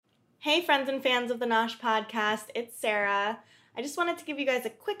Hey friends and fans of the Nosh podcast, it's Sarah. I just wanted to give you guys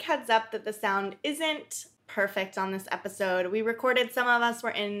a quick heads up that the sound isn't perfect on this episode. We recorded, some of us were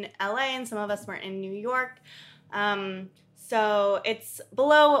in LA and some of us were in New York. So it's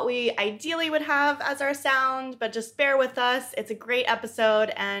below what we ideally would have as our sound, but just bear with us. It's a great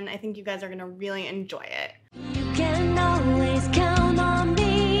episode and I think you guys are going to really enjoy it. You can always count on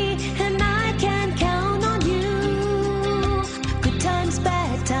me, and I can count on you. Good times,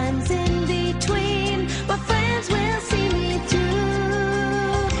 bad times in between, but friends will see me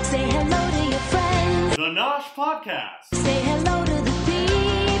through. Say hello to your friends. The Nosh Podcast. Say hello to the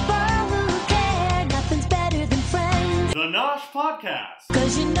people who care. Nothing's better than friends. The Nosh Podcast.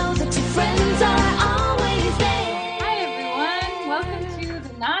 'Cause you know that your friends are always there. Hi, everyone. Welcome to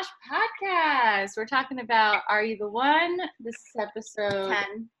the Nosh Podcast. We're talking about Are You the One? This is episode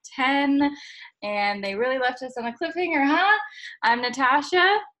 10. And they really left us on a cliffhanger, huh? I'm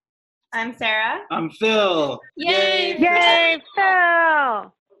Natasha. I'm Sarah. I'm Phil. Yay! Yay,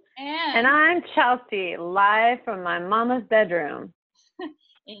 Phil! And And I'm Chelsea, live from my mama's bedroom.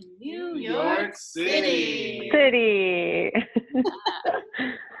 in New York York City. City.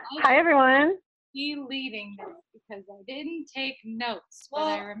 Hi, everyone. be leading this because I didn't take notes, but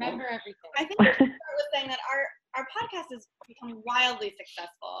I remember everything. I think we should start with saying that our podcast has become wildly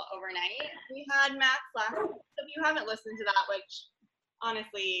successful overnight. We had Max last week, so if you haven't listened to that, which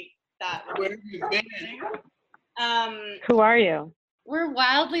honestly, that Where have you been? Who are you? We're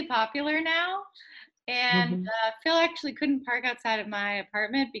wildly popular now. And Phil actually couldn't park outside of my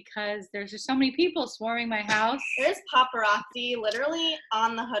apartment because there's just so many people swarming my house. there's paparazzi literally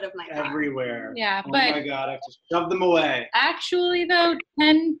on the hood of my car. Everywhere. Yeah, Oh but my God, I have to shove them away. actually, though,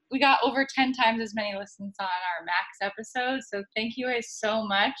 we got over 10 times as many listens on our Max episode. So thank you guys so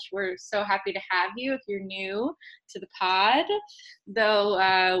much. We're so happy to have you if you're new to the pod.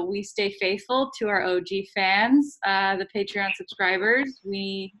 Though we stay faithful to our OG fans, the Patreon subscribers.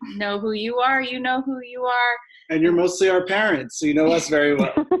 We know who you are. You know who you are. And you're mostly our parents, so you know us very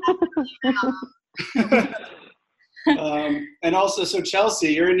well. And also, so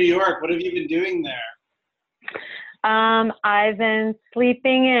Chelsea, you're in New York. What have you been doing there? I've been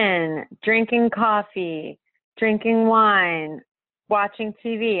sleeping in, drinking coffee, drinking wine, watching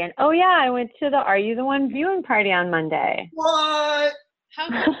TV. And oh yeah, I went to the Are You the One viewing party on Monday. What? How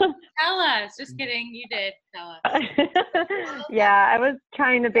tell us? Just kidding. You did tell us. Yeah, I was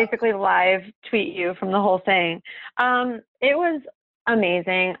trying to basically live tweet you from the whole thing. It was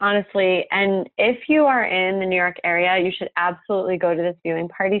amazing, honestly. And if you are in the New York area, you should absolutely go to this viewing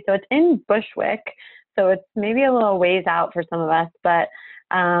party. So it's in Bushwick. So it's maybe a little ways out for some of us, but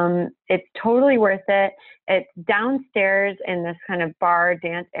it's totally worth it. It's downstairs in this kind of bar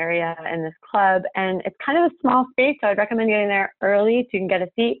dance area in this club, and it's kind of a small space, so I'd recommend getting there early so you can get a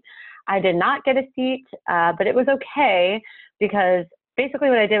seat. I did not get a seat, but it was okay because basically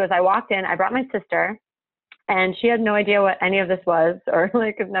what I did was I walked in, I brought my sister, and she had no idea what any of this was or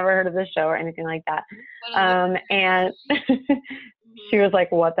like has never heard of this show or anything like that. And she was like,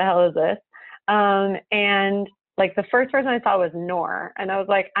 what the hell is this? And like the first person I saw was Noor, and I was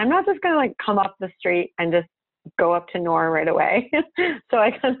like, I'm not just gonna like come up the street and just go up to Noor right away. So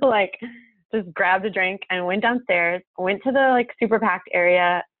I kind of like just grabbed a drink and went downstairs, went to the like super packed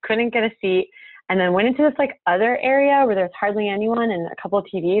area, couldn't get a seat, and then went into this like other area where there's hardly anyone and a couple of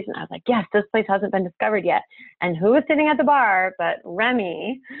TVs, and I was like, yes, this place hasn't been discovered yet. And who was sitting at the bar but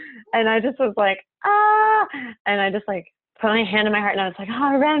Remy? And I just was like, ah, and I just like put my hand in my heart and I was like,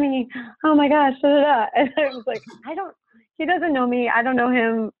 oh, Remy, oh my gosh, da, da, da. And I was like, he doesn't know me, I don't know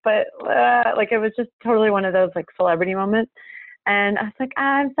him, but like it was just totally one of those like celebrity moments. And I was like,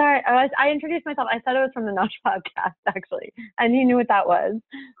 I'm sorry. I introduced myself. I said it was from the Nosh podcast actually, and he knew what that was.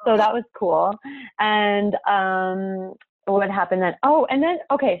 So that was cool. And what happened then? Oh, and then,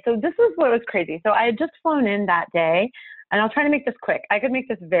 okay, so this was what was crazy. So I had just flown in that day. And I'll try to make this quick. I could make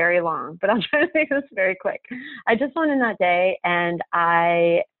this very long, but I'll try to make this very quick. I just went in that day and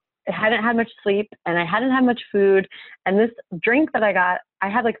I hadn't had much sleep and I hadn't had much food. And this drink that I got, I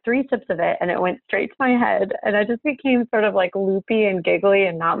had like 3 sips of it and it went straight to my head. And I just became sort of like loopy and giggly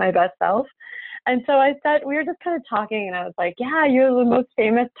and not my best self. And so I said, we were just kind of talking and I was like, yeah, you're the most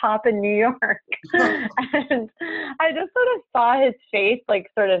famous top in New York. And I just sort of saw his face like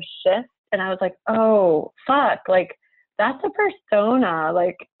sort of shift. And I was like, oh, fuck, like, that's a persona,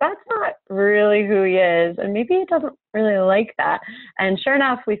 like that's not really who he is, and maybe he doesn't really like that. And sure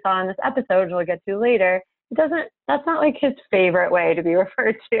enough, we saw in this episode, we'll get to later, that's not like his favorite way to be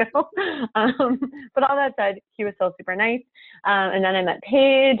referred to. But all that said, he was still super nice. And then I met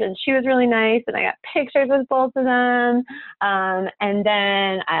Paige, and she was really nice, and I got pictures with both of them. And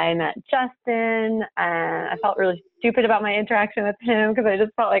then I met Justin, and I felt really stupid about my interaction with him because I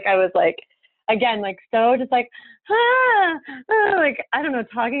just felt like I was like, again, like so just like, like, I don't know,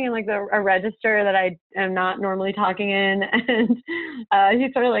 talking in like a register that I am not normally talking in. And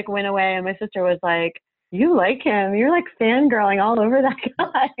he sort of like went away, and my sister was like, you like him, you're like fangirling all over that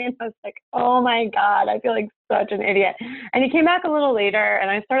guy. And I was like, oh my God, I feel like such an idiot. And he came back a little later, and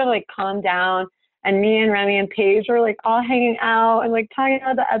I sort of like calmed down, and me and Remy and Paige were like all hanging out and like talking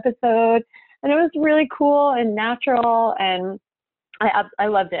about the episode, and it was really cool and natural, and I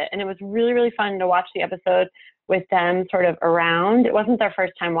loved it. And it was really, really fun to watch the episode with them sort of around. It wasn't their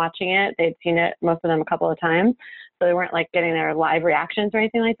first time watching it. They'd seen it, most of them, a couple of times. So they weren't like getting their live reactions or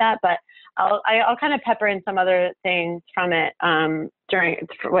anything like that. But I'll kind of pepper in some other things from it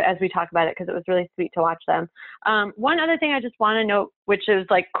as we talk about it, because it was really sweet to watch them. One other thing I just want to note, which is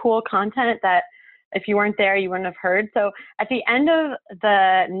like cool content that if you weren't there, you wouldn't have heard. So at the end of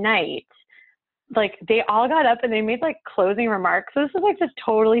the night, like they all got up and they made like closing remarks. So this was like just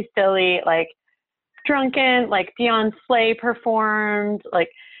totally silly, like drunken, like Dionne Slay performed, like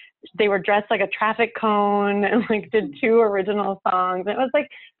they were dressed like a traffic cone and like did 2 original songs. And it was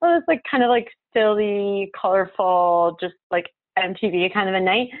like kind of like silly, colorful, just like MTV kind of a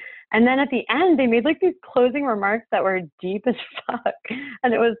night. And then at the end, they made like these closing remarks that were deep as fuck.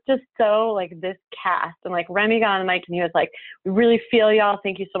 And it was just so like this cast. And like Remy got on the mic and he was like, we really feel y'all.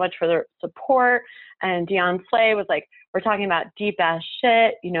 Thank you so much for the support. And Dionne Slay was like, we're talking about deep ass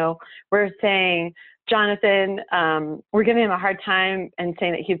shit. You know, we're saying, Jonathan, we're giving him a hard time and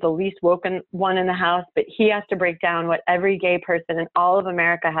saying that he's the least woken one in the house, but he has to break down what every gay person in all of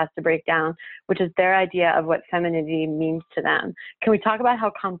America has to break down, which is their idea of what femininity means to them. Can we talk about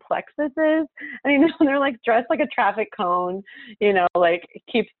how complex this is? I mean, they're like dressed like a traffic cone, you know, like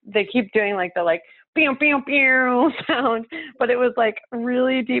they keep doing like the like pew pew pew sound, but it was like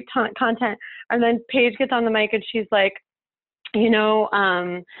really deep content. And then Paige gets on the mic and she's like, you know,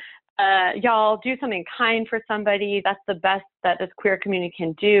 y'all do something kind for somebody. That's the best that this queer community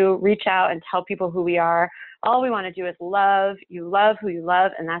can do. Reach out and tell people who we are. All we want to do is love. You love who you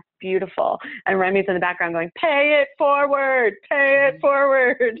love, and that's beautiful. And Remy's in the background going, pay it forward, pay it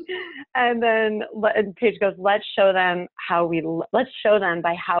forward. And then Paige goes, let's show them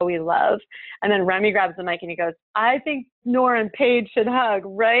by how we love. And then Remy grabs the mic and he goes, I think Nora and Paige should hug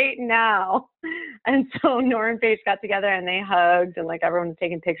right now. And so Nora and Paige got together and they hugged, and like everyone was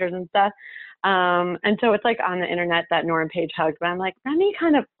taking pictures and stuff. And so it's like on the internet that Nora and Paige hugged, but I'm like, Remy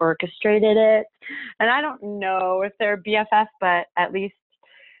kind of orchestrated it. And I don't know if they're BFF, but at least,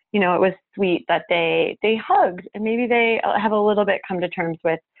 you know, it was sweet that they hugged, and maybe they have a little bit come to terms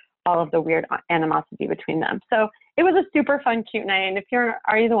with all of the weird animosity between them. So it was a super fun, cute night. And if you're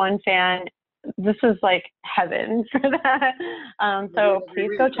Are You the One fan, this is like heaven for that. So please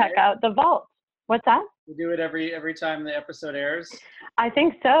go check out The Vault. What's that? We do it every time the episode airs. I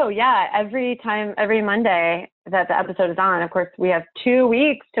think so. Yeah. Every Monday that the episode is on. Of course, we have 2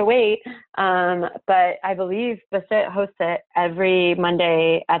 weeks to wait. But I believe Basit hosts it every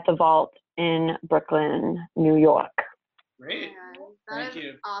Monday at The Vault in Brooklyn, New York. Great. That Thank is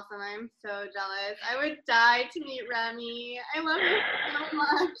you. awesome. I'm so jealous. I would die to meet Remy. I love you so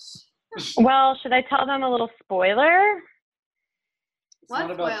much. Well, should I tell them a little spoiler? It's What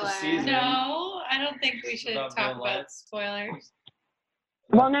not about the spoiler? season. No, I don't think we should About talk real life. about spoilers.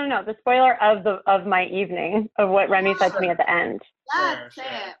 Well, no. The spoiler of my evening, of what Remy said to me at the end. Yeah, Sure, say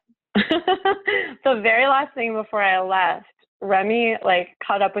sure. it. So very last thing before I left, Remy like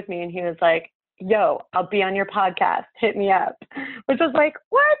caught up with me and he was like, yo, I'll be on your podcast. Hit me up. Which was like,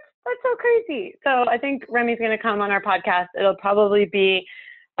 what? That's so crazy. So I think Remy's going to come on our podcast. It'll probably be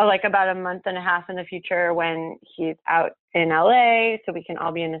like about a month and a half in the future when he's out in LA, so we can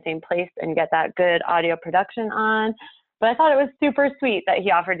all be in the same place and get that good audio production on. But I thought it was super sweet that he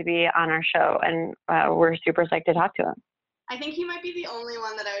offered to be on our show, and we're super psyched to talk to him. I think he might be the only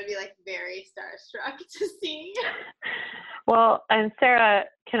one that I would be like very starstruck to see. Well, and Sarah,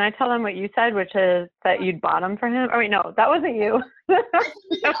 can I tell them what you said, which is that you'd bottom for him? Oh wait, no, that wasn't you. We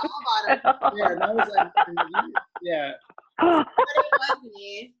can all bottom. Yeah, that was yeah. But it was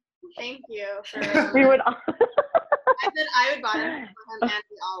me. Thank you for. We would all. I said I would bottom for him, and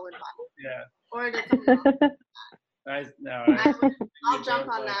we all would bottom. Yeah. Or did someone else? I'll jump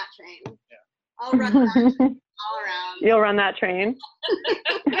on that train. Yeah. I'll run that all around. You'll run that train.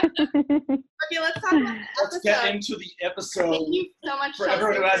 Okay, let's talk about the Let's get episode. into the episode. Thank you so much, For Chelsea,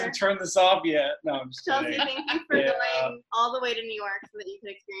 everyone who for- hasn't turned this off yet. No, I'm just Chelsea, kidding. thank you for Yeah. going all the way to New York so that you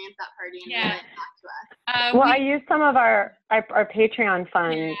could experience that party and Yeah. relay it back to us. Well, I used some of our Patreon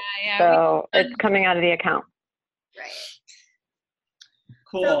funds, so it's coming out of the account. Right.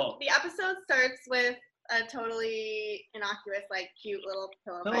 Cool. So the episode starts with a totally innocuous, like, cute little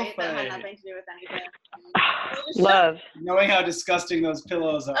pillow Pillow fight that had fight. nothing to do with anything. Love. Knowing how disgusting those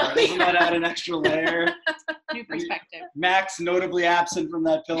pillows are, doesn't that add an extra layer? New perspective. Max notably absent from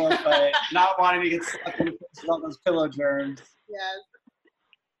that pillow fight, not wanting to get stuck in the face with all those pillow germs. Yes.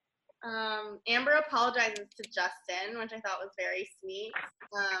 Amber apologizes to Justin, which I thought was very sweet.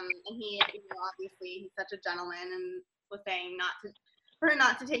 And he, obviously, he's such a gentleman and was saying for her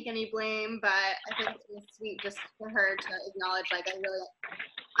not to take any blame, but I think it was sweet just for her to acknowledge, like,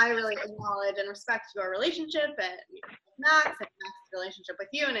 I really acknowledge and respect your relationship and Max and Max's relationship with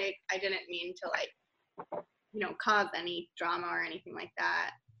you, and I didn't mean to, like, cause any drama or anything like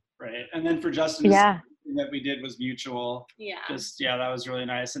that. Right. And then for Justin, everything that we did was mutual. Yeah. That was really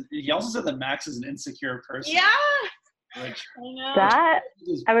nice. And he also said that Max is an insecure person. Yeah. Which, I know.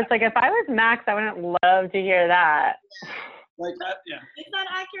 I was like, if I was Max, I wouldn't love to hear that. like that, yeah. Is that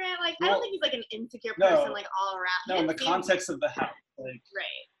accurate? Like, I Well, don't think he's like an insecure no. person, like, all around. No, in the context of the house, like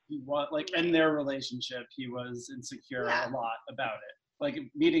Right. he was in their relationship, he was insecure a lot about it. Like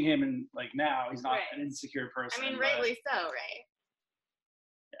meeting him and like now, he's not an insecure person. I mean, rightly so, right?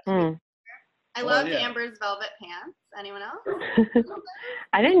 Mm. I love Amber's velvet pants. Anyone else?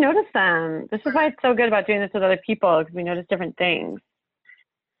 I didn't notice them. This is why it's so good about doing this with other people, because we notice different things.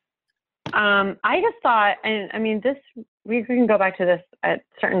 I just thought, and I mean, we can go back to this at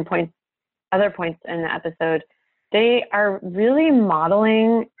certain points, other points in the episode. They are really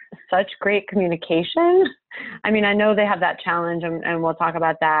modeling such great communication. I mean, I know they have that challenge, and we'll talk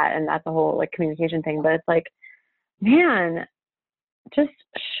about that, and that's a whole like communication thing. But it's like, man, just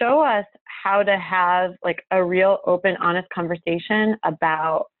show us how to have like a real open, honest conversation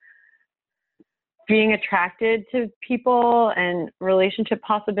about being attracted to people and relationship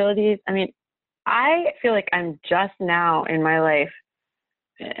possibilities. I mean, I feel like I'm just now in my life,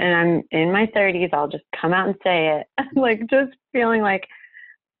 and I'm in my 30s. I'll just come out and say it. Like, just feeling like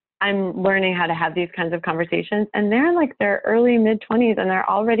I'm learning how to have these kinds of conversations. And they're like their early mid-20s, and they're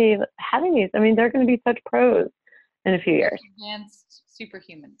already having these. I mean, they're going to be such pros in a few years. Advanced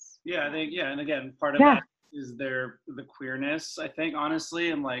superhumans. Yeah, I think, and again, part of that is the queerness, I think,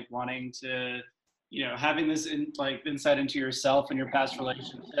 honestly, and like wanting to, having this insight into yourself and your past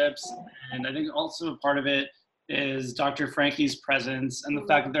relationships. And I think also part of it is Dr. Frankie's presence and the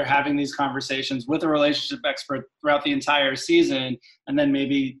fact that they're having these conversations with a relationship expert throughout the entire season, and then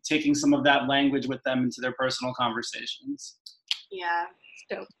maybe taking some of that language with them into their personal conversations. Yeah.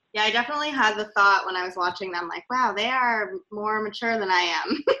 Dope. Yeah, I definitely had the thought when I was watching them, like, wow, they are more mature than I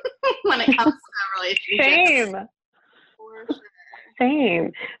am when it comes to that relationship. Same. For sure.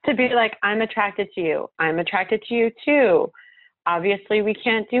 Same. To be like, I'm attracted to you. I'm attracted to you too. Obviously, we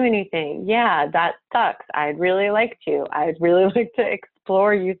can't do anything. Yeah, that sucks. I'd really like to. I'd really like to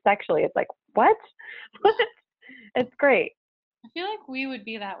explore you sexually. It's like, what? What? It's great. I feel like we would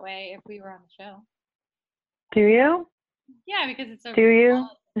be that way if we were on the show. Do you? Yeah, because it's a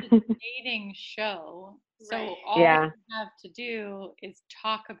dating show. So all we have to do is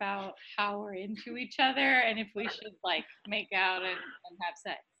talk about how we're into each other and if we should like make out and have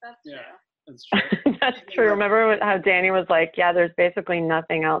sex. That's true. That's true. That's true. Remember how Danny was like, yeah, there's basically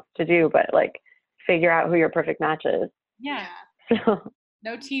nothing else to do but like figure out who your perfect match is. Yeah. So.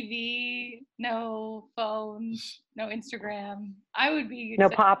 No TV, no phones, no Instagram. I would be no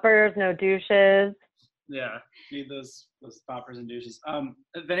poppers, no douches. Yeah, need those poppers and douches.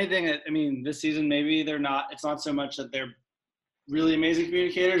 If anything, I mean, this season maybe it's not so much that they're really amazing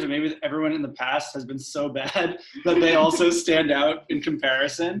communicators, or maybe everyone in the past has been so bad that they also stand out in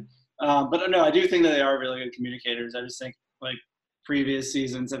comparison. But no, I do think that they are really good communicators. I just think like previous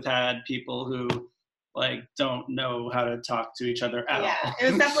seasons have had people who like don't know how to talk to each other at all. Yeah,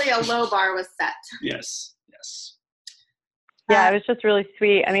 it was definitely a low bar was set. Yes. Yeah, it was just really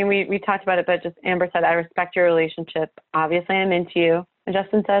sweet. I mean, we talked about it, but just Amber said, I respect your relationship. Obviously, I'm into you. And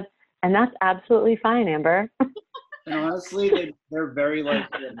Justin said, and that's absolutely fine, Amber. And honestly, they're very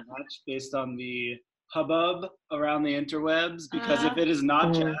likely a match based on the hubbub around the interwebs, because if it is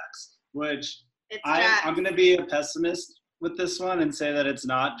not Jax, which I'm going to be a pessimist with this one and say that it's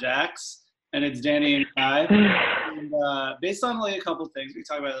not Jax, and it's Danny and Kai. And based on like a couple things, we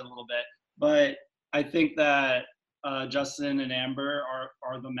can talk about it a little bit, but I think that Justin and Amber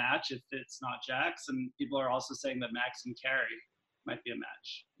are the match if it's not Jax, and people are also saying that Max and Carrie might be a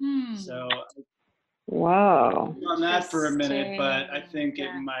match. So Whoa. on that for a minute, but I think it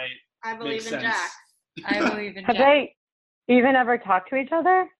Yeah. might I make believe in sense. Jax. I believe in Have Jack. they even ever talked to each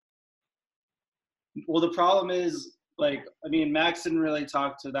other? Well, the problem is, like, I mean, Max didn't really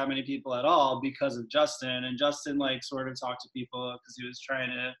talk to that many people at all because of Justin, and Justin, like, sort of talked to people because he was trying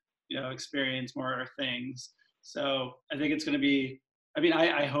to, experience more things. So I think it's going to be, I mean,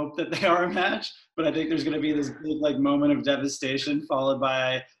 I hope that they are a match, but I think there's going to be this big, like, moment of devastation followed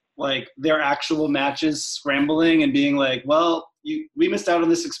by, like, their actual matches scrambling and being like, well, we missed out on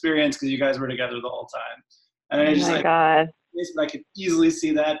this experience because you guys were together the whole time. And I Oh just, my like, God. I could easily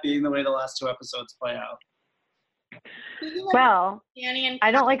see that being the way the last 2 episodes play out. Well, Danny and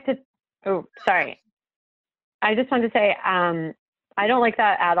I don't like to. Oh, sorry. I just wanted to say, I don't like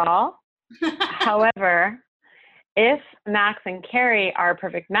that at all. However, if Max and Carrie are a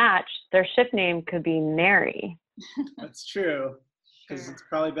perfect match, their ship name could be Mary. That's true. Because it's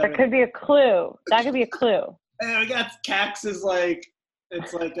probably better. That could be a clue. That could be a clue. And we got Cax is like,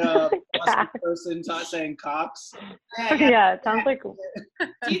 it's like a Cax. person saying Cox. Yeah, it sounds like. Do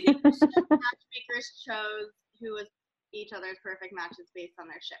you think the ship matchmakers chose who was each other's perfect matches based on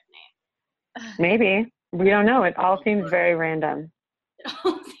their ship name? Maybe. We don't know. It all seems very random. It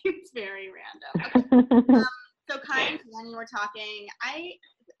all seems very random. So Kai and Danny were talking,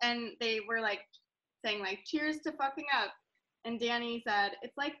 and they were like saying like, cheers to fucking up. And Danny said,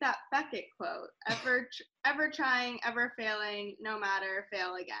 it's like that Beckett quote, ever trying, ever failing, no matter,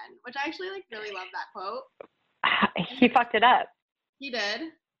 fail again. Which I actually like really love that quote. He fucked it up. He did.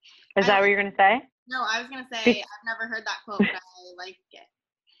 Is that what you're going to say? No, I was going to say, I've never heard that quote, but I like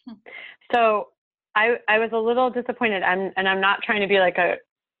it. So I was a little disappointed. I'm not trying to be like a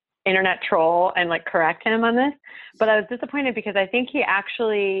internet troll and like correct him on this, but I was disappointed because I think he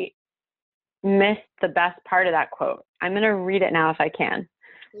actually missed the best part of that quote. I'm going to read it now if I can.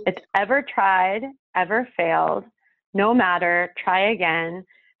 It's ever tried, ever failed, no matter, try again,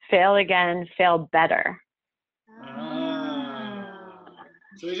 fail better.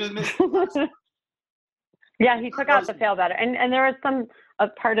 So we just missed the last one. Yeah, he took out the fail better. And there was a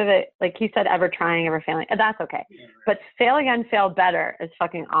part of it, like he said, ever trying, ever failing. That's okay. Yeah, right. But fail again, fail better is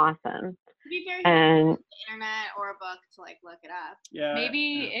fucking awesome. To be fair, And the internet or a book to like look it up. Yeah.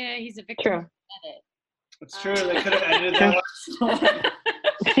 Maybe he's a victim True. of edit. It's true. They could have edited that last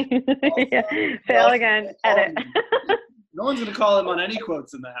one. yeah. Fail again, edit. No one's going to call him on any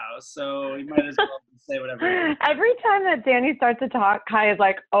quotes in the house, so he might as well say whatever. Every time that Danny starts to talk, Kai is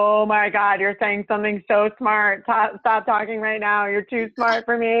like, oh my God, you're saying something so smart. Stop talking right now. You're too smart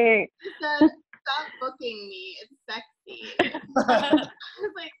for me. He said, stop booking me. It's sexy. I was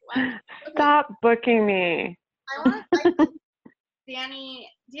like, what? Stop booking me. I think Danny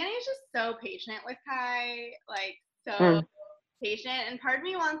is just so patient with Kai, like so patient. And part of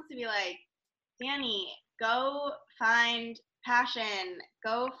me wants to be like, Danny, go find passion.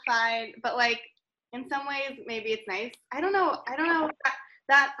 But like in some ways, maybe it's nice. I don't know.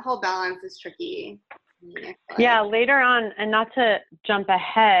 That whole balance is tricky. Yeah, later on, and not to jump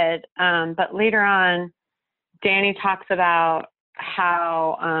ahead, but later on, Danny talks about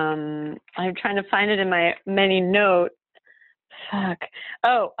how, I'm trying to find it in my many notes. Fuck.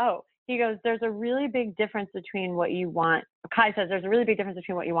 Oh, he goes, there's a really big difference between what you want. Kai says there's a really big difference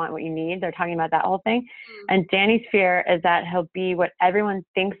between what you want and what you need. They're talking about that whole thing. And Danny's fear is that he'll be what everyone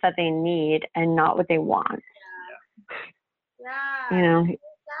thinks that they need and not what they want. Yeah. You know?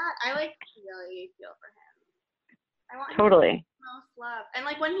 I like really feel for him. I want him Totally. most love. And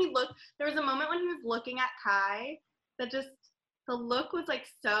like when he looked, there was a moment when he was looking at Kai that just, the look was like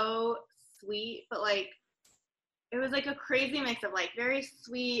so sweet, but like, it was like a crazy mix of like very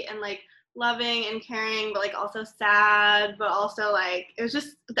sweet and like loving and caring, but like also sad, but also like, it was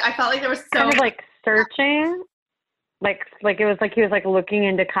just, I felt like there was so kind of like searching. Like it was like he was like looking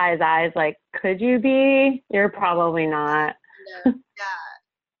into Kai's eyes, like, could you be? You're probably not. yeah.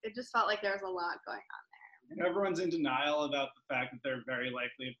 It just felt like there was a lot going on there. Everyone's in denial about the fact that they're very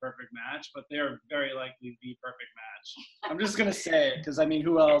likely a perfect match, but they are very likely the perfect match. I'm just going to say it because, I mean,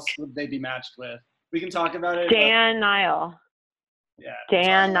 who else would they be matched with? We can talk about it. Dan Niall. Yeah.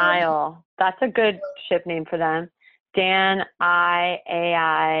 Dan Niall. That's a good ship name for them. Dan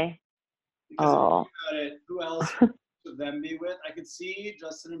I-A-I. Because Oh. if you think about it, who else would them be with? I could see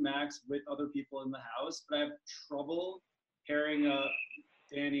Justin and Max with other people in the house, but I have trouble pairing up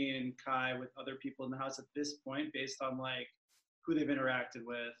Danny and Kai with other people in the house at this point based on like who they've interacted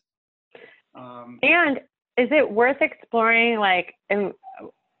with. And is it worth exploring, like,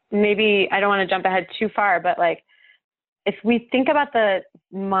 maybe I don't want to jump ahead too far, but like if we think about the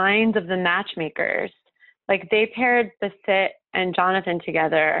minds of the matchmakers, like they paired Basit and Jonathan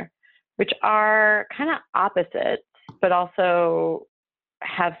together, which are kind of opposites, but also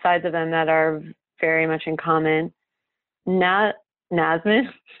have sides of them that are very much in common. Nasmin,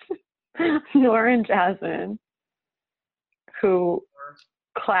 Nora and Jasmine, who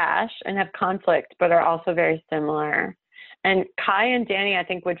clash and have conflict, but are also very similar. And Kai and Danny, I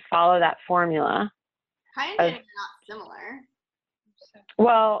think, would follow that formula. Kai and Danny are not similar.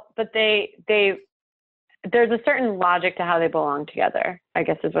 Well, but there's a certain logic to how they belong together, I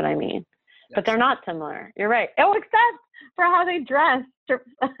guess is what I mean. Yes. But they're not similar. You're right. Oh, except for how they dressed was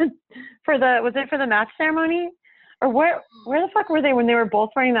it for the match ceremony? Or where the fuck were they when they were both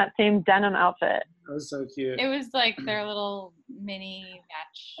wearing that same denim outfit? That was so cute. It was like their little mini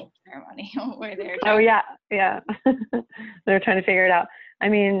match ceremony where they're Oh, yeah. They were trying to figure it out. I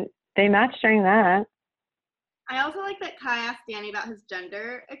mean, they matched during that. I also like that Kai asked Danny about his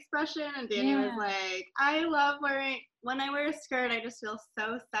gender expression, and Danny was like, I love when I wear a skirt, I just feel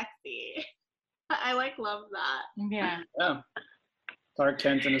so sexy. I love that. Yeah. Clark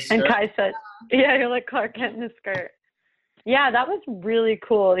Kent in a skirt. And Kai said, yeah, you're like Clark Kent in a skirt. Yeah, that was really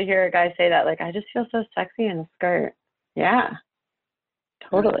cool to hear a guy say that. Like, I just feel so sexy in a skirt. Yeah,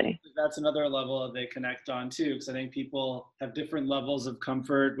 totally. That's another level that they connect on too, because I think people have different levels of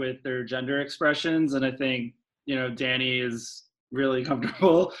comfort with their gender expressions, and I think Danny is really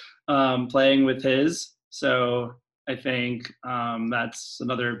comfortable playing with his. So I think that's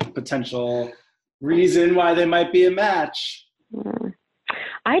another potential reason why they might be a match.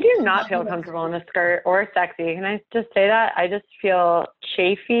 I do not feel comfortable in a skirt or sexy. Can I just say that? I just feel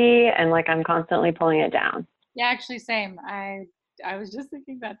chafy and like I'm constantly pulling it down. Yeah, actually, same. I was just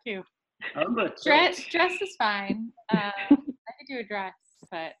thinking that too. Dress is fine. I could do a dress,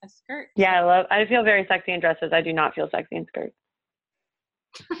 but a skirt. Yeah, I feel very sexy in dresses. I do not feel sexy in skirts.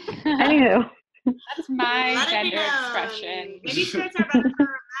 Anywho. That's my gender expression. Maybe skirts are better for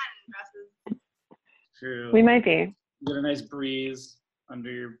men dresses. True. We might be. Get a nice breeze under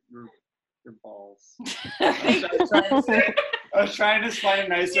your balls. I was trying to find a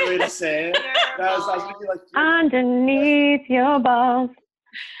nicer way to say it. I was gonna be like, underneath your balls,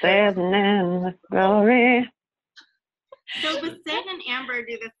 there's an endless glory. So Basit and Amber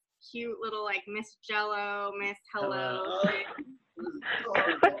do this cute little like Miss Jello, Miss Hello thing.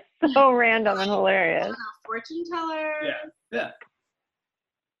 So random and hilarious. I don't know, fortune teller. Yeah.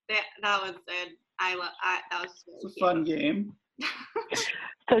 That was good. That was just really it's a fun game.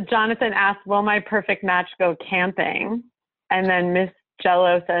 So Jonathan asked, will my perfect match go camping? And then Miss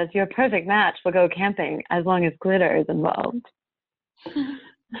Jello says, your perfect match will go camping as long as glitter is involved.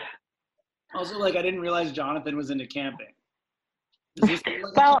 Also, I didn't realize Jonathan was into camping.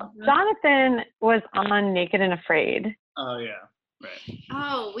 Well, Jonathan was on Naked and Afraid. Oh, yeah. Right.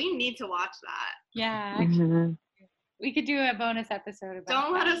 Oh, we need to watch that. Yeah. Mm-hmm. We could do a bonus episode about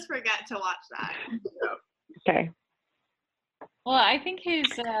Don't let us forget to watch that. Okay. Well, I think his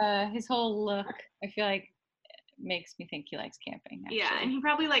whole look, I feel like, makes me think he likes camping. Actually. Yeah, and he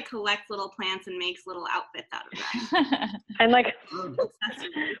probably collects little plants and makes little outfits out of them. And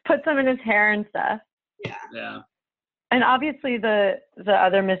puts them in his hair and stuff. Yeah. And obviously the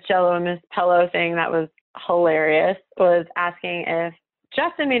other Miss Jello and Miss Pello thing that was hilarious was asking if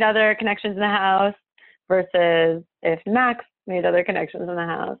Justin made other connections in the house versus if Max made other connections in the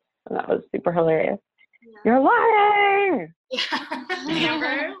house. And that was super hilarious. Yeah. You're lying! Yeah.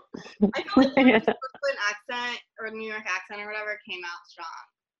 Amber? I feel like Amber's Brooklyn accent or New York accent or whatever came out strong.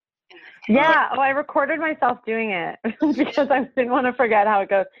 Yeah. Oh, I recorded myself doing it because I didn't want to forget how it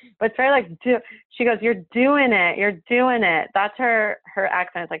goes. But it's very she goes, you're doing it. You're doing it. That's her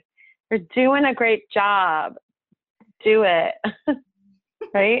accent. It's like, you're doing a great job. Do it.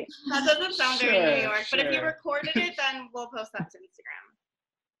 Right? That doesn't sound very New York, but if you recorded it, then we'll post that to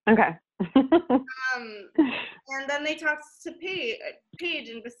Instagram. Okay. And then they talked to Paige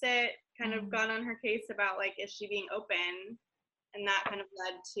and Basit kind of got on her case about is she being open, and that kind of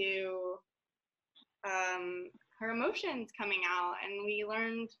led to her emotions coming out, and we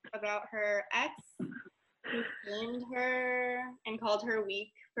learned about her ex who blamed her and called her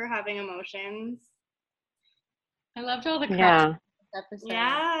weak for having emotions. I loved all the crying episode.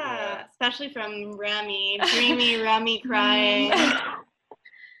 Yeah, especially from Remy, dreamy Remy crying.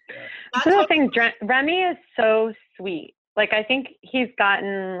 That's the thing. Remy is so sweet. I think he's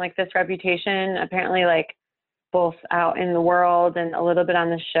gotten this reputation, apparently, both out in the world and a little bit on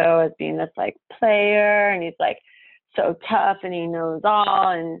the show as being this player, and he's so tough and he knows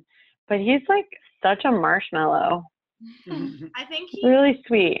all, but he's such a marshmallow. I think he's really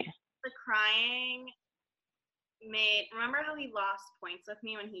sweet. The crying remember how he lost points with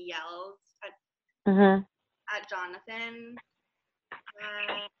me when he yelled Mhm. at Jonathan?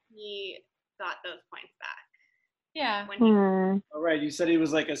 He got those points back. Yeah. When he, Hmm. All right, you said he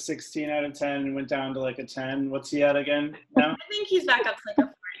was like a 16 out of 10 and went down to like a 10. What's he at again now? I think he's back up to like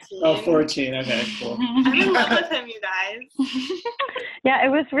a 14. Oh, 14. Okay, cool. I'm in love with him, you guys. Yeah, it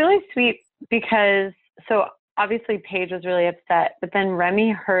was really sweet because so obviously Paige was really upset, but then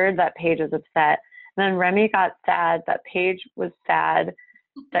Remy heard that Paige was upset, and then Remy got sad that Paige was sad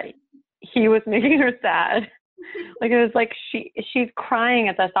that he was making her sad. Like it was like she's crying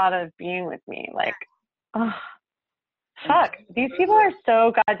at the thought of being with me. Like, oh, fuck. These people are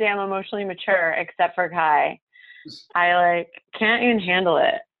so goddamn emotionally mature, except for Kai. I like can't even handle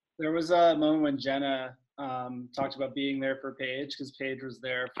it. There was a moment when Jenna talked about being there for Paige because Paige was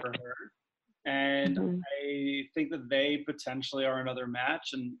there for her. And Mhm. I think that they potentially are another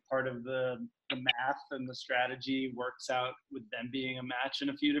match, and part of the math and the strategy works out with them being a match in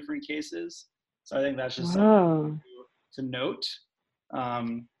a few different cases. So I think that's just something Whoa. to note.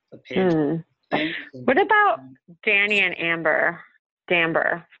 The Paige Hmm. thing. What about Danny and Amber?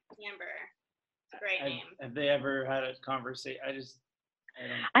 Damber. Amber. It's a great name. Have they ever had a conversation? I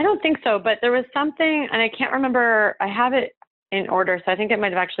don't. I don't think so, but there was something, and I can't remember. I have it in order, so I think it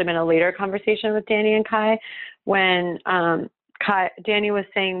might have actually been a later conversation with Danny and Kai when Danny was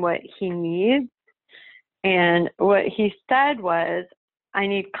saying what he needs, and what he said was, "I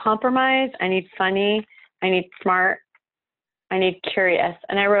need compromise, I need funny, I need smart, I need curious."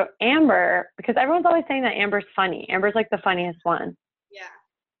 And I wrote Amber because everyone's always saying that Amber's funny. Amber's like the funniest one. Yeah.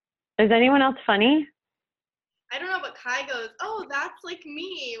 Is anyone else funny? I don't know, but Kai goes, "Oh, that's like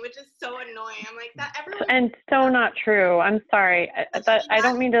me," which is so annoying. I'm like, that everyone. And so not true. I'm sorry. I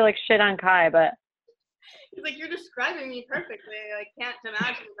don't mean to like shit on Kai, but He's like, "You're describing me perfectly. I can't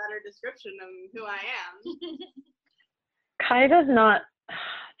imagine a better description of who I am." Kai does not,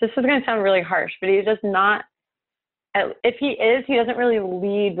 this is going to sound really harsh, but he does not, if he is, he doesn't really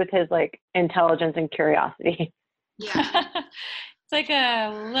lead with his like intelligence and curiosity. Yeah. It's like a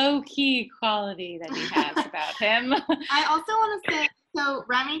low-key quality that he has about him. I also want to say, so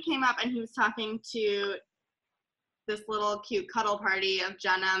Remy came up and he was talking to this little cute cuddle party of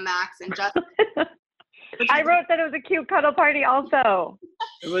Jenna, Max, and Justin. I wrote that it was a cute cuddle party also.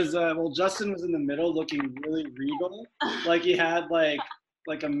 It was well, Justin was in the middle, looking really regal, like he had like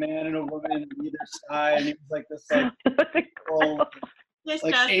a man and a woman on either side, and he was like this like full, Yes,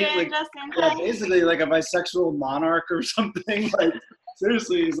 like, Justin, yeah, basically like a bisexual monarch or something. Like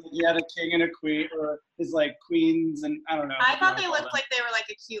seriously, he's like he had a king and a queen, or his like queens, and I don't know. I thought they looked like they were like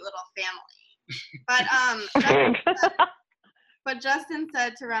a cute little family. But Justin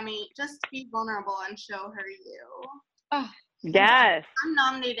said to Remy, "Just be vulnerable and show her you." Oh, yes. I'm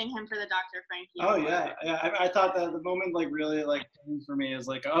nominating him for the Dr. Frankie Oh Award. yeah. I thought that the moment like really like for me is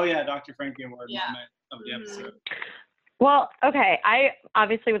like, oh yeah, Dr. Frankie Award moment of the episode. Well, okay. I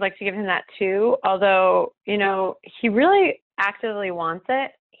obviously would like to give him that too, although, you know, he really actively wants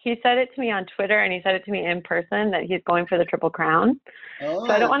it. He said it to me on Twitter and he said it to me in person that he's going for the Triple Crown. Oh.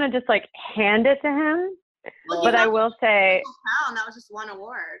 So I don't want to just like hand it to him, Well, but I will say, Crown, that was just one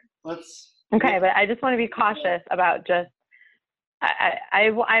award. okay, but I just want to be cautious about just,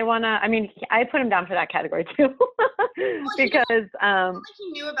 I want to, I mean, I put him down for that category too, because, I don't think he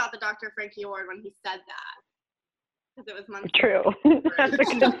knew about the Dr. Frankie Award when he said that. Because it was months true. That's a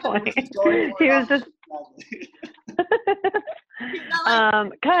good point. He was just,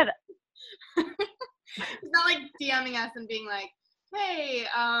 God. He's not like DMing us and being like, "Hey,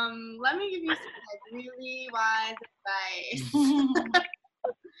 let me give you some like really wise advice."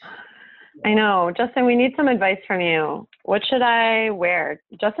 I know. Justin, we need some advice from you. What should I wear?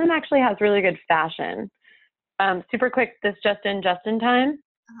 Justin actually has really good fashion. Super quick, this Justin time.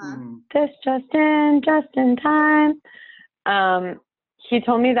 This Justin time. He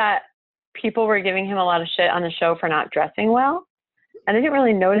told me that people were giving him a lot of shit on the show for not dressing well. And I didn't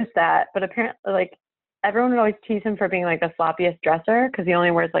really notice that, but apparently, like, everyone would always tease him for being like the sloppiest dresser because he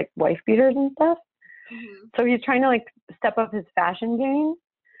only wears like wife beaters and stuff. So he's trying to like step up his fashion game.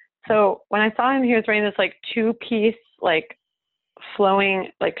 So when I saw him, he was wearing this like two-piece like flowing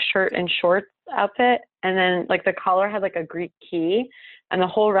like shirt and shorts outfit, and then like the collar had like a Greek key, and the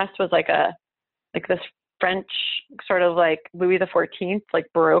whole rest was like this French sort of like Louis XIV like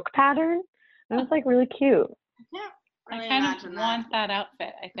Baroque pattern. And it was like really cute. Really I kind of want that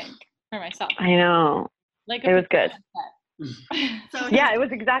outfit, I think, for myself. I know. Like it was good. So yeah, it was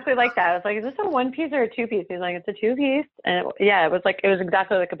exactly like that. I was like, is this a one piece or a two piece? He's like, it's a two piece. And it was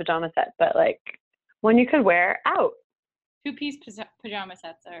exactly like a pajama set, but like one you could wear out. Two-piece pajama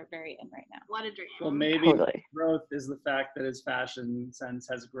sets are very in right now. What a dream. Well, maybe Totally. growth is the fact that his fashion sense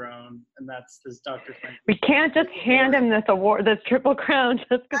has grown, and that's this Dr. Frank. We can't just hand him this award, this Triple Crown,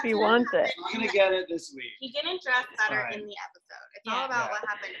 just because he wants it. I'm gonna get it this week. He didn't dress better Fine. in the episode. It's all about what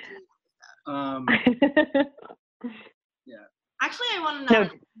happened in the episode. Actually, I want to know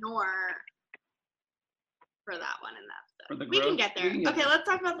Nor for that one in the For the episode. We can growth? get there. We can get Okay, there. let's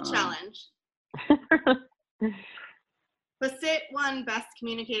talk about the challenge. Basit won Best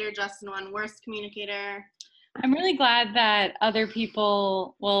Communicator, Justin won Worst Communicator. I'm really glad that other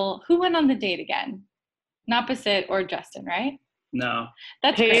people, well, who went on the date again? Not Basit or Justin, right? No.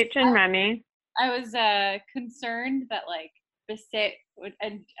 That's Paige great. and Remy. I was concerned that like Basit would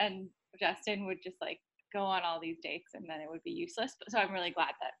and Justin would just like go on all these dates and then it would be useless. So I'm really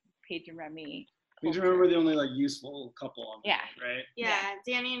glad that Paige and Remy. You remember the only like useful couple on the Yeah. date, right? Yeah,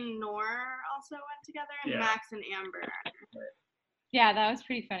 Danny and Nor also went together, and Yeah. Max and Amber. Yeah, that was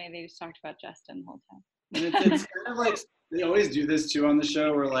pretty funny. They just talked about Justin the whole time. And it's kind of like they always do this too on the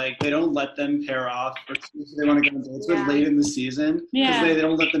show, where like they don't let them pair off or choose who they want to go on dates with late in the season because Yeah. they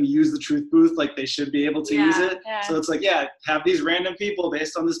don't let them use the truth booth like they should be able to use it. Yeah. So it's like, have these random people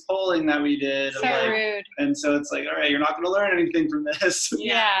based on this polling that we did. So like, rude. and so it's like, all right, you're not going to learn anything from this.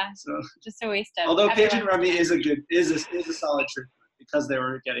 Yeah. So Just a waste of. although Paige and everyone's Remy time. is a solid truth booth because they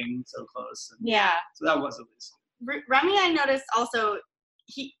were getting so close. And Yeah. so that was at least. Remy, I noticed also,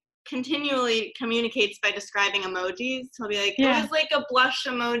 he continually communicates by describing emojis. He'll be like, Yeah. it was like a blush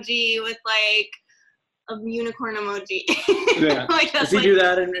emoji with like a unicorn emoji. Yeah. Like, Does he do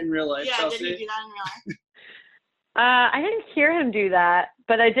that in real life? Yeah, Chelsea? did he do that in real life? I didn't hear him do that,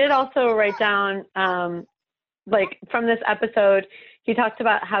 but I did also write down, like from this episode, he talked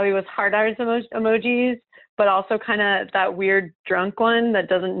about how he was hard eyes emojis, but also kind of that weird drunk one that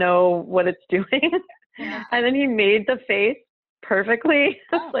doesn't know what it's doing. Yeah. And then he made the face perfectly.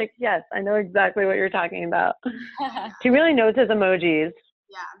 Oh. It's like, yes, I know exactly what you're talking about. He really knows his emojis.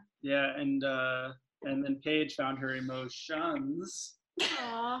 Yeah, and then Paige found her emotions,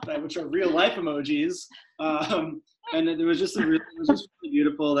 Aw. which are real life emojis. And it was just really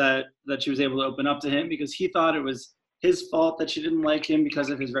beautiful that she was able to open up to him because he thought it was his fault that she didn't like him because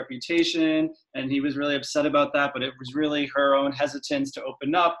of his reputation, and he was really upset about that. But it was really her own hesitation to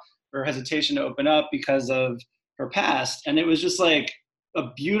open up because of her past, and it was just like a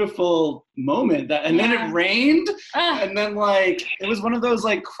beautiful moment and then it rained and then like it was one of those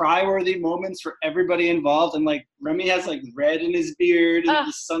like cry-worthy moments for everybody involved, and like Remy has like red in his beard and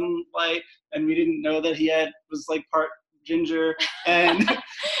the sunlight, and we didn't know that he was like part ginger and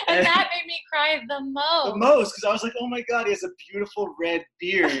and that made me cry the most. because I was like, oh my god, he has a beautiful red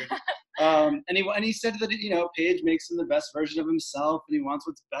beard. And he said that Paige makes him the best version of himself and he wants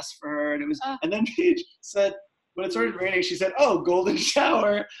what's best for her, and it was and then Paige said when it started raining, she said, "Oh, golden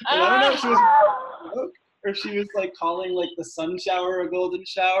shower." And I don't know if she was or if she was like calling like the sun shower a golden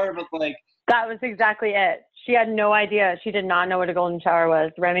shower, but like That was exactly it. She had no idea. She did not know what a golden shower was.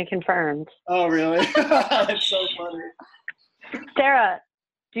 Remy confirmed. oh really? That's so funny. Sarah,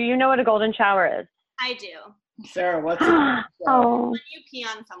 do you know what a golden shower is? I do. Sarah, what's it? Oh. When you pee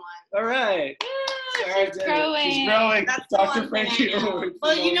on someone. All right. Sarah She's did it. growing. She's growing. That's the Dr. one Frankie thing I know. Owens.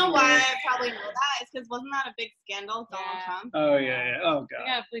 Well, you know why I probably know that is because wasn't that a big scandal, Donald Yeah. Trump? Oh yeah. Oh We god.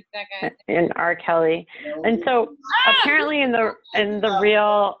 gotta bleep that guy. And R. Kelly. And so apparently in the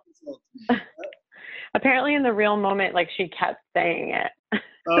real moment, like she kept saying it.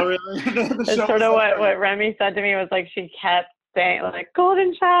 Oh really? The That's show sort was of like what Remy said to me was like she kept saying like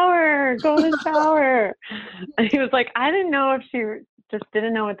golden shower, golden shower. And he was like, I didn't know if she just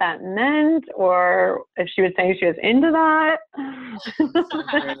didn't know what that meant or if she was saying she was into that.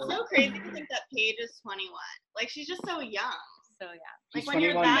 It's so crazy to think that Paige is 21. Like she's just so young. So yeah. She's Like when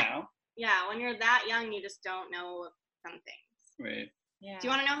you're 21 that now. yeah, when you're that young, you just don't know some things. Wait. Yeah. Do you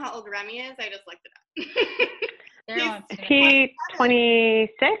want to know how old Remy is? I just looked it up. Sarah wants to know. He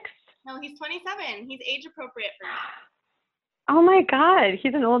 26? No, he's 27. He's age appropriate for me. Oh my God,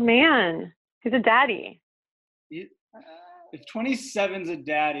 he's an old man. He's a daddy. If 27's a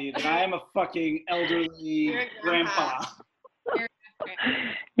daddy, then I am a fucking elderly You're a grandpa.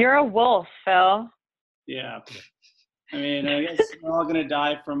 grandpa. You're a wolf, Phil. Yeah. I mean, I guess we're all gonna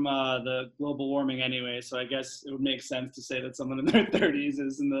die from the global warming anyway, so I guess it would make sense to say that someone in their 30s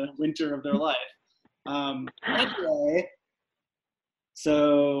is in the winter of their life. Anyway,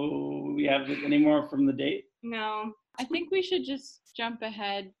 so we have any more from the date? No. I think we should just jump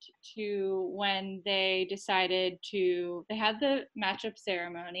ahead to when they decided they had the matchup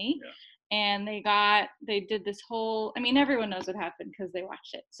ceremony and they did this whole, I mean, everyone knows what happened because they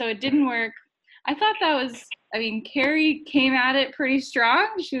watched it. So it didn't work. I thought that was, I mean, Carrie came at it pretty strong.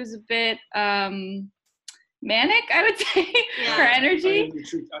 She was a bit manic, I would say, Yeah. her energy. After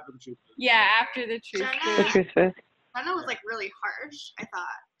the truth. Yeah, after the truth. Jenna- The truth is. Jenna was like really harsh, I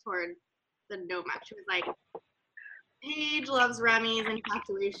thought, toward the no match. She was like, Paige loves Remy's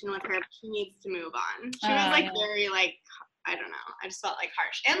infatuation with her, but she needs to move on. She was like very like, I don't know. I just felt like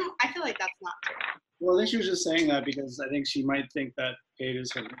harsh. And I feel like that's not true. Well, I think she was just saying that because I think she might think that Paige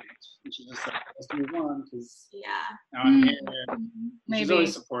is her mate. And she just like, let's move on because Yeah. now I'm here. Maybe. She's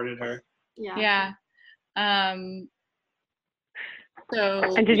always supported her. Yeah. Yeah. So.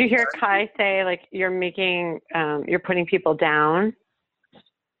 And did you hear Kai say, like, you're putting people down?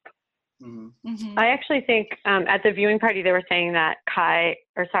 Mm-hmm. Mhm. I actually think at the viewing party they were saying that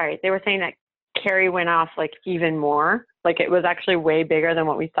they were saying that Carrie went off like even more. Like it was actually way bigger than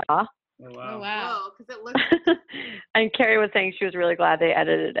what we saw. Oh, Oh, wow. wow. Whoa, because it looked. And Carrie was saying she was really glad they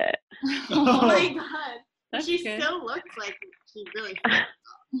edited it. Oh my god. That's She good. still looks like she really.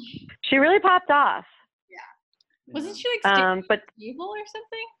 She really popped off. Wasn't she like standing But at the table or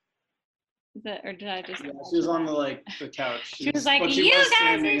something? Is that, or did I just? Yeah, she was on the couch. She was like, but she "You was guys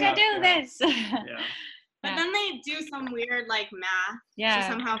standing need to up, do yeah. this." Yeah. But then they do some weird like math Yeah. to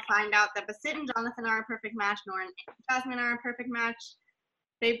somehow find out that Basit and Jonathan are a perfect match, Nora and Jasmine are a perfect match.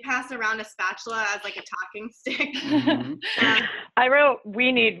 They pass around a spatula as like a talking stick. Mhm. I wrote,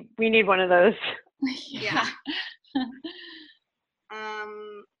 we need one of those. Yeah.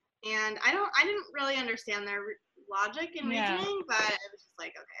 And I didn't really understand their logic and Yeah. reasoning, but it was just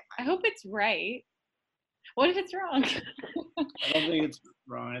like, okay, I fine. hope it's right. What if it's wrong? I don't think it's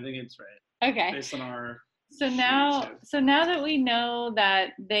wrong. I think it's right Okay. based on our. So now that we know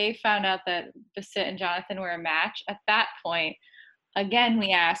that they found out that Basit and Jonathan were a match, at that point, again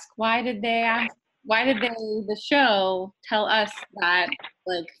we ask, why did the show tell us that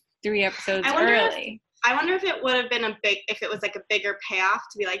like 3 episodes early? I wonder if it would have been if it was like a bigger payoff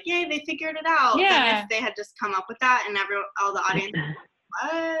to be like, yay, they figured it out. Yeah. Than if they had just come up with that and all the audience,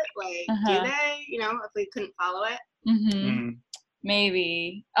 what? Like, do they? You know, if we couldn't follow it. Mm-hmm. Mm.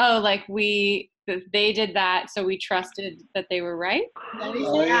 Maybe. Oh, like they did that, so we trusted that they were right.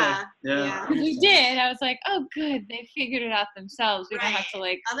 Oh, yeah. Yeah. We did. I was like, oh, good. They figured it out themselves. We don't have to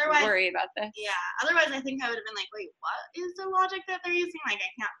like Otherwise- worry about this. Yeah. Otherwise, I think I would have been like, wait, what is the logic that they're using? Like, I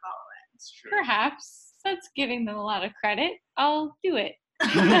can't follow it. It's true. Perhaps that's giving them a lot of credit. I'll do it.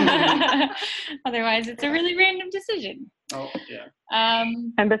 Otherwise, it's a really random decision. Oh, yeah.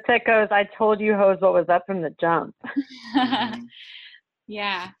 And Basit goes, I told you hoes what was up from the jump. Mhm.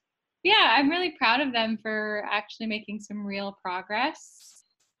 Yeah. Yeah, I'm really proud of them for actually making some real progress.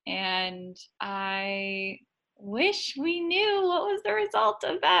 And I wish we knew what was the result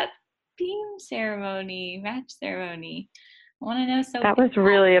of that match ceremony. I want to know so That was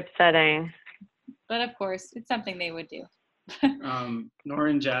really upsetting. But of course, it's something they would do. Nora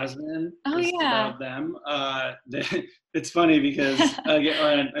and Jasmine. Oh, just yeah. About them. It's funny because I think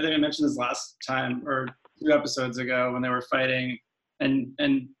I mentioned this last time or 2 episodes ago when they were fighting, and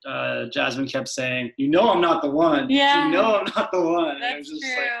Jasmine kept saying, "You know I'm not the one. Yeah. You know I'm not the one." And it was That's just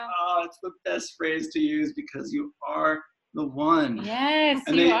true. like, oh, it's the best phrase to use because you are the one. Yes,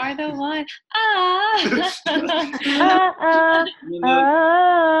 And you they- are the one. Ah.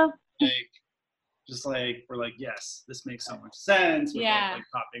 Like, just like we're like, yes, this makes so much sense. We're Yeah. both like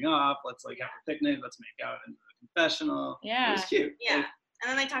popping off. Let's like have a picnic. Let's make out in the confessional. Yeah. It was cute. Yeah. Like, And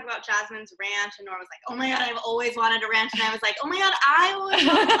then they talk about Jasmine's ranch, and Nora was like, oh my god, I've always wanted a ranch. And I was like, oh my god, I always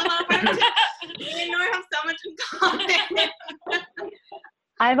wanted to live on a ranch. Me and Nora have so much in common.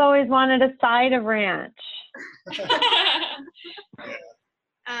 I've always wanted a side of ranch.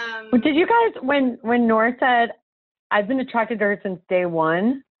 Did you guys, when Nora said, I've been attracted to her since day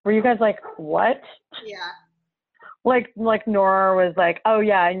one, were you guys like, what? Yeah. Like Nora was like, oh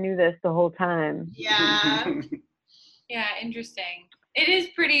yeah, I knew this the whole time. Yeah. Yeah, interesting. It's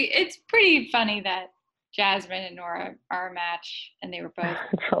pretty funny that Jasmine and Nora are a match and they were both trying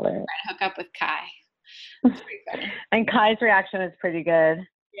It's hilarious. to hook up with Kai. It's pretty funny. And Kai's reaction is pretty good.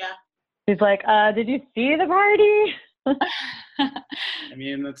 Yeah. He's like, did you see the party? I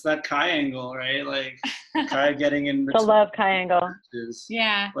mean, it's that Kai angle, right? Like Kai getting in The love Kai angle. matches.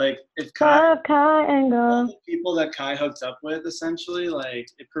 Yeah. Like if Kai, Love Kai all angle. the people that Kai hooked up with, essentially, like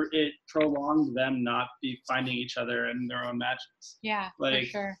it prolonged them not be finding each other in their own matches. Yeah, Like, for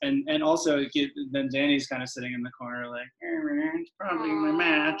sure. and also then Danny's kind of sitting in the corner, like, it's probably my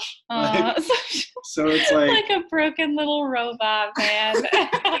match. Like, so it's like a broken little robot, man.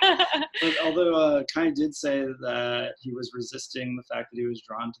 But although Kai did say that he was resisting the fact that he was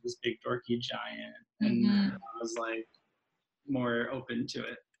drawn to this big dorky giant, and Mhm. I was like more open to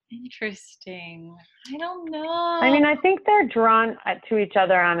it. Interesting. I don't know. I mean, I think they're drawn to each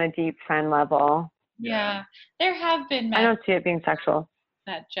other on a deep friend level. yeah. There have been I men don't see it being sexual.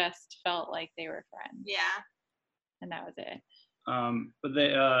 that just felt like they were friends. Yeah. And that was it. But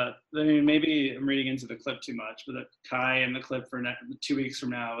I mean, maybe I'm reading into the clip too much, but that Kai in the clip for 2 weeks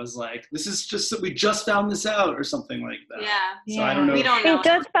from now was like, "This is just that we just found this out," or something like that. Yeah. So I don't know. We don't know. We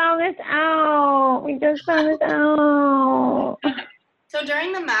just found this out. We just found this out. So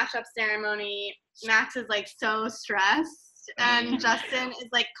during the matchup ceremony, Max is like so stressed, and Justin is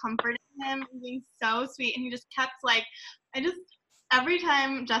like comforting him and being so sweet, and he just kept like, every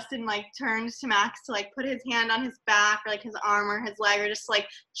time Justin like turned to Max to like put his hand on his back or like his arm or his leg or just like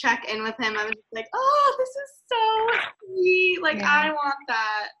check in with him, I was just like, oh, this is so sweet. Like, I want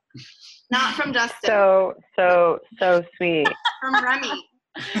that. Not from Justin. So sweet. From Remy.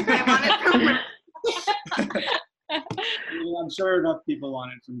 I want it from Remy. I'm sure enough people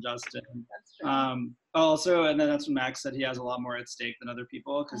want it from Justin. That's true. Also, and then that's when Max said he has a lot more at stake than other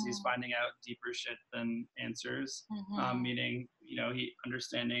people because he's finding out deeper shit than answers. Meaning, he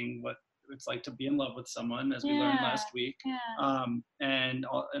understanding what it's like to be in love with someone, as we learned last week. Yeah.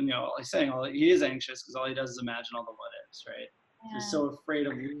 He's saying he is anxious because all he does is imagine all the what ifs, right? Yeah. He's so afraid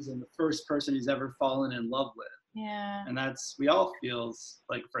of losing the first person he's ever fallen in love with. Yeah. And we all feels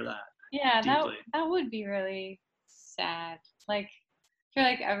like for that. Yeah, deeply. that would be really sad. Like, I feel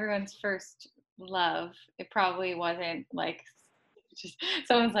like everyone's first love, it probably wasn't like just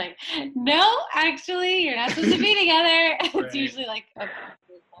someone's like, no, actually, you're not supposed to be together. It's Right. usually like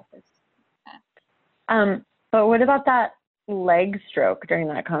but what about that leg stroke during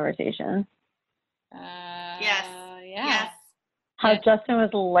that conversation? Yes. Yeah. Yes. How Justin was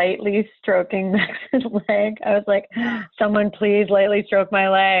lightly stroking Max's leg. I was like, someone please lightly stroke my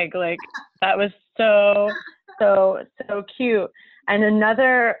leg. Like, that was so cute. And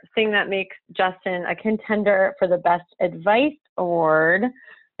another thing that makes Justin a contender for the Best Advice Award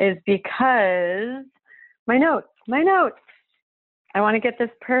is because my notes. I want to get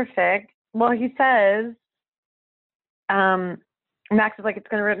this perfect. Well, he says, Max is like, it's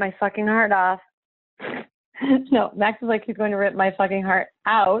going to rip my fucking heart off. No, Max is like, he's going to rip my fucking heart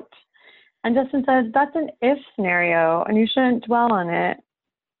out. And Justin says, that's an if scenario, and you shouldn't dwell on it.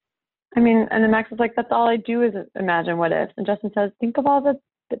 I mean, and then Max is like, that's all I do is imagine what ifs. And Justin says, think of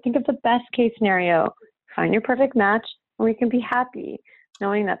the best case scenario. Find your perfect match, and we can be happy,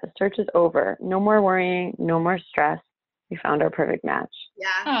 knowing that the search is over. No more worrying, no more stress. We found our perfect match. Yeah.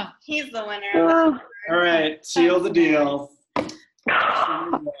 Huh. He's the winner. Oh, All right, seal the deal.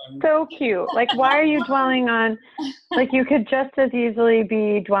 so cute. Like, why are you dwelling on, like, you could just as easily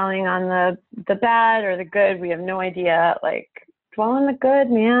be dwelling on the bad or the good. We have no idea. Like, dwell on the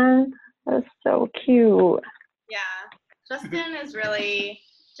good, man. That was so cute. Yeah. Justin is really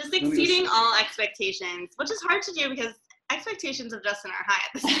just exceeding all expectations, which is hard to do because expectations of Justin are high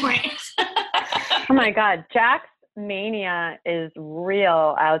at this point. Oh my God. Jack's mania is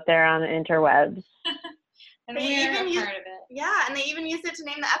real out there on the interwebs. And They we're even a use- part of it. Yeah, and they even used it to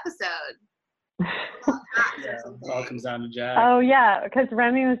name the episode. Yeah, it all comes down to Jack. Oh yeah, because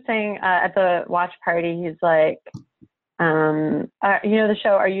Remy was saying at the watch party, he's like, the show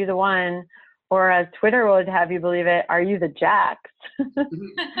Are You the One? Or as Twitter would have you believe it, Are You the Jacks? It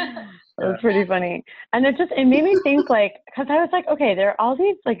was pretty funny. And it made me think, like, because I was like, okay, there are all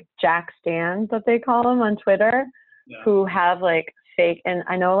these like Jack stands that they call them on Twitter who have like fake, and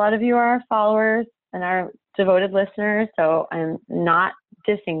I know a lot of you are our followers and our devoted listeners, so I'm not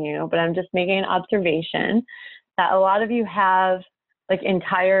dissing you, but I'm just making an observation that a lot of you have like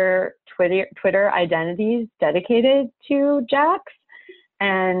entire Twitter identities dedicated to Jacks.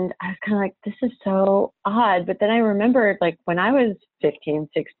 And I was kind of like, this is so odd. But then I remembered, like, when I was 15,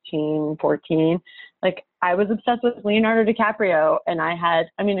 16, 14, like, I was obsessed with Leonardo DiCaprio. And I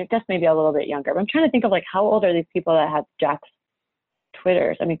guess maybe a little bit younger. But I'm trying to think of, like, how old are these people that have Jack's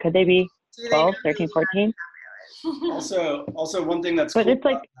Twitters? I mean, could they be 12, 13, 14? Also, one thing that's But cool it's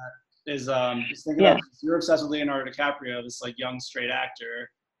like, about that is just think about this. You're obsessed with Leonardo DiCaprio, this like young straight actor.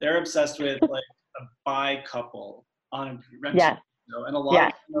 They're obsessed with like a bi couple on a show, and a lot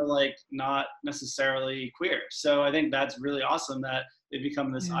of them are like not necessarily queer. So I think that's really awesome that they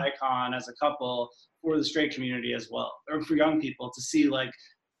become this icon as a couple for the straight community as well, or for young people to see like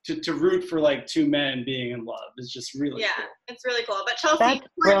to root for like two men being in love is just really cool. It's really cool. But Chelsea, that's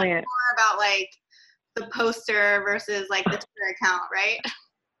brilliant. More about like the poster versus like the Twitter account, right?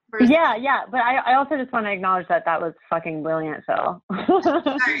 Yeah, but I also just want to acknowledge that was fucking brilliant, Phil.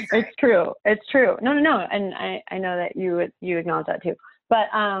 Sorry. It's true. No, and I know that you acknowledge that too. But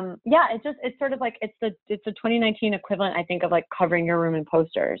yeah, it's sort of like it's a 2019 equivalent, I think, of like covering your room in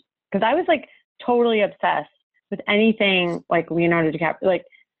posters. Because I was like totally obsessed with anything like Leonardo DiCaprio.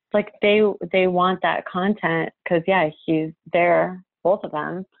 Like they want that content because yeah, he's there. Both of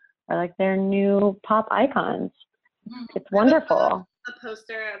them are like their new pop icons. It's wonderful. A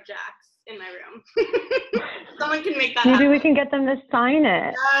poster of Jax in my room. Someone can make that Maybe happen. we can get them to sign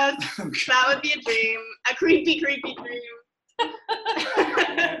it. Yes, that would be a dream. A creepy dream.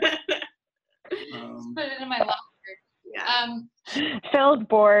 Just put it in my locker. Yeah. Phil's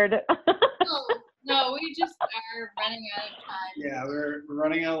bored. No, we just are running out of time. Yeah, we're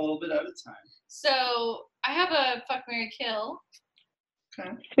running out a little bit out of time. So I have a fuck, marry, kill.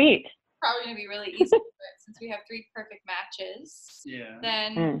 Okay. Sweet. Probably gonna be really easy, but since we have 3 perfect matches, Yeah.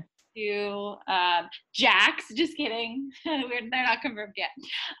 then do Jax. Just kidding. They're not confirmed yet.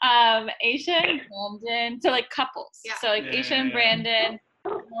 Aisha and Brandon. So like couples. Yeah. So like Aisha and Brandon,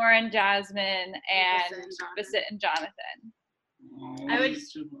 Lauren, Jasmine, and Basit and Jonathan. I would.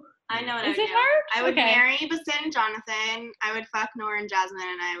 It's too hard. I know what Is I would it do. hard? I would Okay. marry Basit and Jonathan. I would fuck Nora and Jasmine,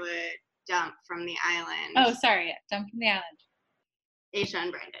 and I would dump from the island. Oh, sorry. Yeah. Dump from the island. Aisha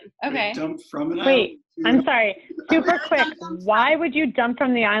and Brandon. Okay. Dump from an Wait, island. I'm sorry. Super quick. Why would you dump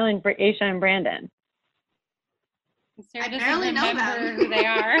from the island for Aisha and Brandon? Sarah I doesn't barely know remember them. who they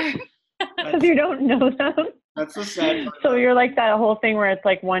are. Because you don't know them. That's the sad part. So you're like that whole thing where it's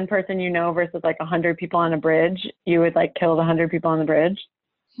like one person you know versus like 100 people on a bridge. You would like kill the 100 people on the bridge.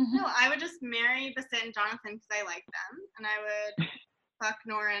 No, I would just marry Basit and Jonathan because I like them, and I would fuck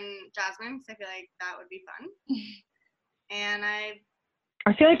Nora and Jasmine because I feel like that would be fun. And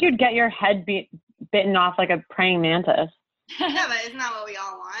I feel like you'd get your head bitten off like a praying mantis. yeah, but isn't that what we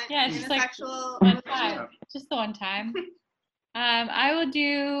all want? Yeah, it's in just a like sexual one relationship? time. Just the one time. I will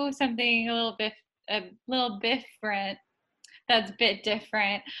do something a little bit different. That's a bit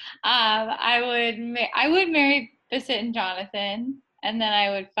different. I would marry Basit and Jonathan, and then I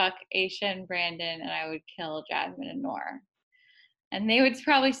would fuck Aisha and Brandon, and I would kill Jasmine and Nora. And they would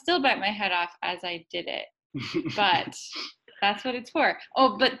probably still bite my head off as I did it, but that's what it's for.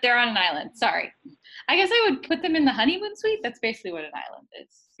 Oh, but they're on an island. Sorry. I guess I would put them in the honeymoon suite. That's basically what an island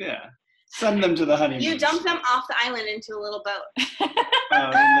is. Yeah. Send them to the honeymoon. You dump them off the island into a little boat.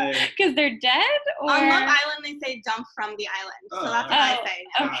 Because they're dead? Or? On Love Island, they say dump from the island. So that's what I say.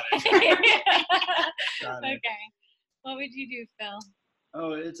 Okay. Got it. Okay. What would you do, Phil?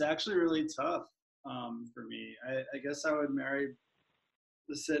 Oh, it's actually really tough for me. I guess I would marry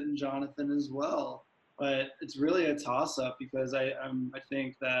Basit and Jonathan as well. But it's really a toss-up because I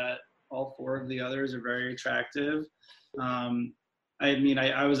think that all 4 of the others are very attractive. I mean,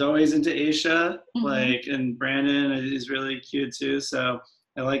 I was always into Aisha, like, and Brandon is really cute too. So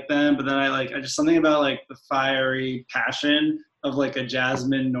I like them. But then I just something about like the fiery passion of like a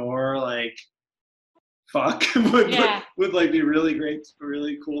Jasmine Noor, like, fuck would like be really great,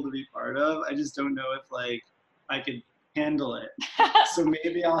 really cool to be part of. I just don't know if like I could handle it. So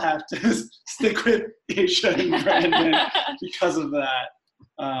maybe I'll have to stick with Aisha and Brandon because of that.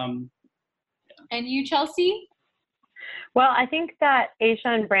 And you, Chelsea? Well, I think that Aisha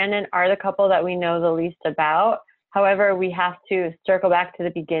and Brandon are the couple that we know the least about. However, we have to circle back to the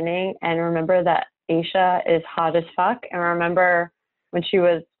beginning and remember that Aisha is hot as fuck. And remember when she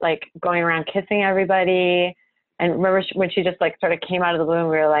was like going around kissing everybody. And remember when she just like sort of came out of the blue and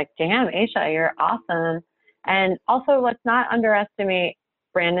we were like, damn, Aisha, you're awesome. And also let's not underestimate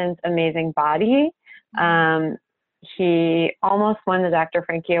Brandon's amazing body. He almost won the Dr.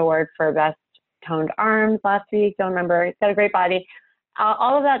 Frankie Award for Best Toned Arms last week. Don't remember. He's got a great body.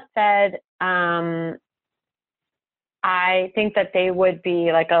 All of that said, I think that they would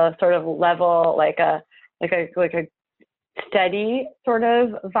be like a sort of level, like a steady sort of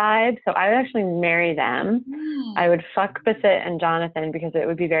vibe. So I would actually marry them. I would fuck Basit and Jonathan because it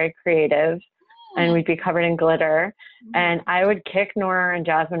would be very creative and we'd be covered in glitter. And I would kick Nora and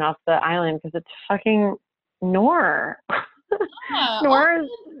Jasmine off the island because it's fucking Nora. Nora's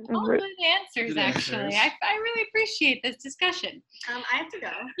all good answers, Good actually. answers. I really appreciate this discussion. I have to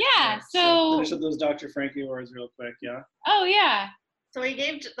go. Yeah, So so finish up those Dr. Frankie awards real quick, yeah? oh yeah. So we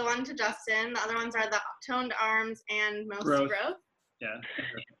gave the one to Justin. The other ones are the toned arms and most Growth. growth. Yeah.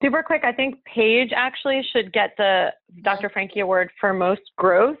 super quick. I think Paige actually should get the Dr. Frankie Award for most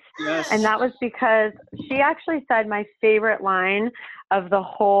growth. Yes. And that was because she actually said my favorite line of the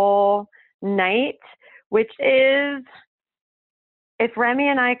whole night, which is, if Remy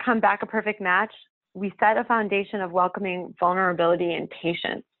and I come back a perfect match, we set a foundation of welcoming vulnerability and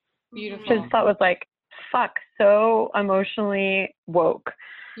patience. Beautiful. Which I just thought was like, fuck, so emotionally woke.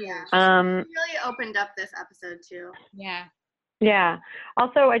 Yeah. Um, She really opened up this episode too. Yeah. Yeah.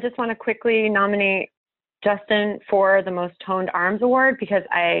 Also, I just want to quickly nominate Justin for the Most Toned Arms Award because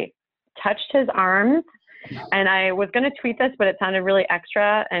I touched his arms, and I was going to tweet this, but it sounded really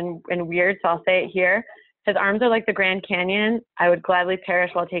extra and weird, so I'll say it here. His arms are like the Grand Canyon. I would gladly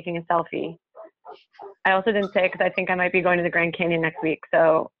perish while taking a selfie. I also didn't say it because I think I might be going to the Grand Canyon next week,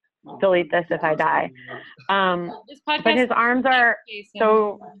 so delete this if I die. This podcast But his arms are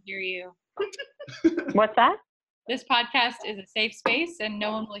so. Hear you. What's that? This podcast is a safe space, and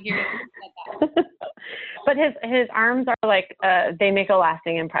no one will hear you say that. But his arms are like they make a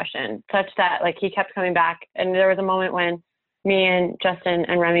lasting impression, such that like he kept coming back. And there was a moment when me and Justin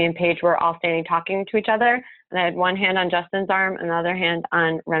and Remy and Paige were all standing talking to each other, and I had one hand on Justin's arm and the other hand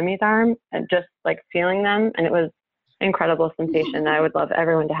on Remy's arm, and just like feeling them, and it was an incredible sensation that I would love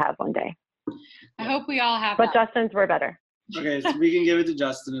everyone to have one day. I hope we all have. But that. Justin's were better. Okay, so we can give it to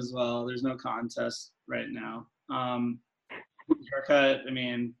Justin as well. There's no contest right now. Haircut, I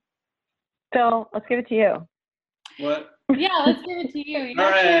mean. Phil, let's give it to you. What? Yeah, let's give it to you. You All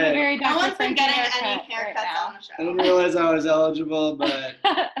actually have a right. very No Dr. one's been Frankie getting any haircut haircuts right on the I show. didn't realize I was eligible,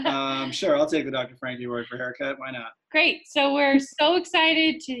 but sure, I'll take the Dr. Frankie award for haircut. Why not? Great. So we're so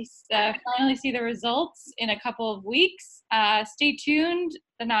excited to finally see the results in a couple of weeks. Stay tuned,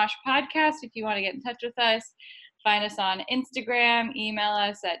 the Nosh Podcast, if you want to get in touch with us. Find us on Instagram, email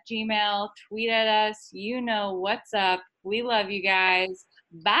us at Gmail, tweet at us. You know what's up. We love you guys.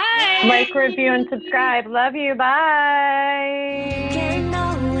 Bye. Like, review, and subscribe. Love you. Bye. Can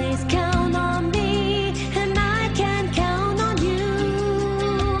always count on me, and I can count on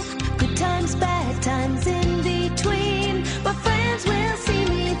you. Good times, bad times in between, my friends will see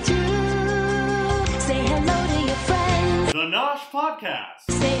me through. Say hello to your friends. The Nosh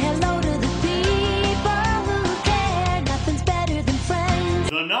Podcast. Say hello to the people who care. Nothing's better than friends.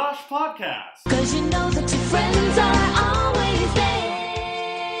 The Nosh Podcast. 'Cause you know that your friends are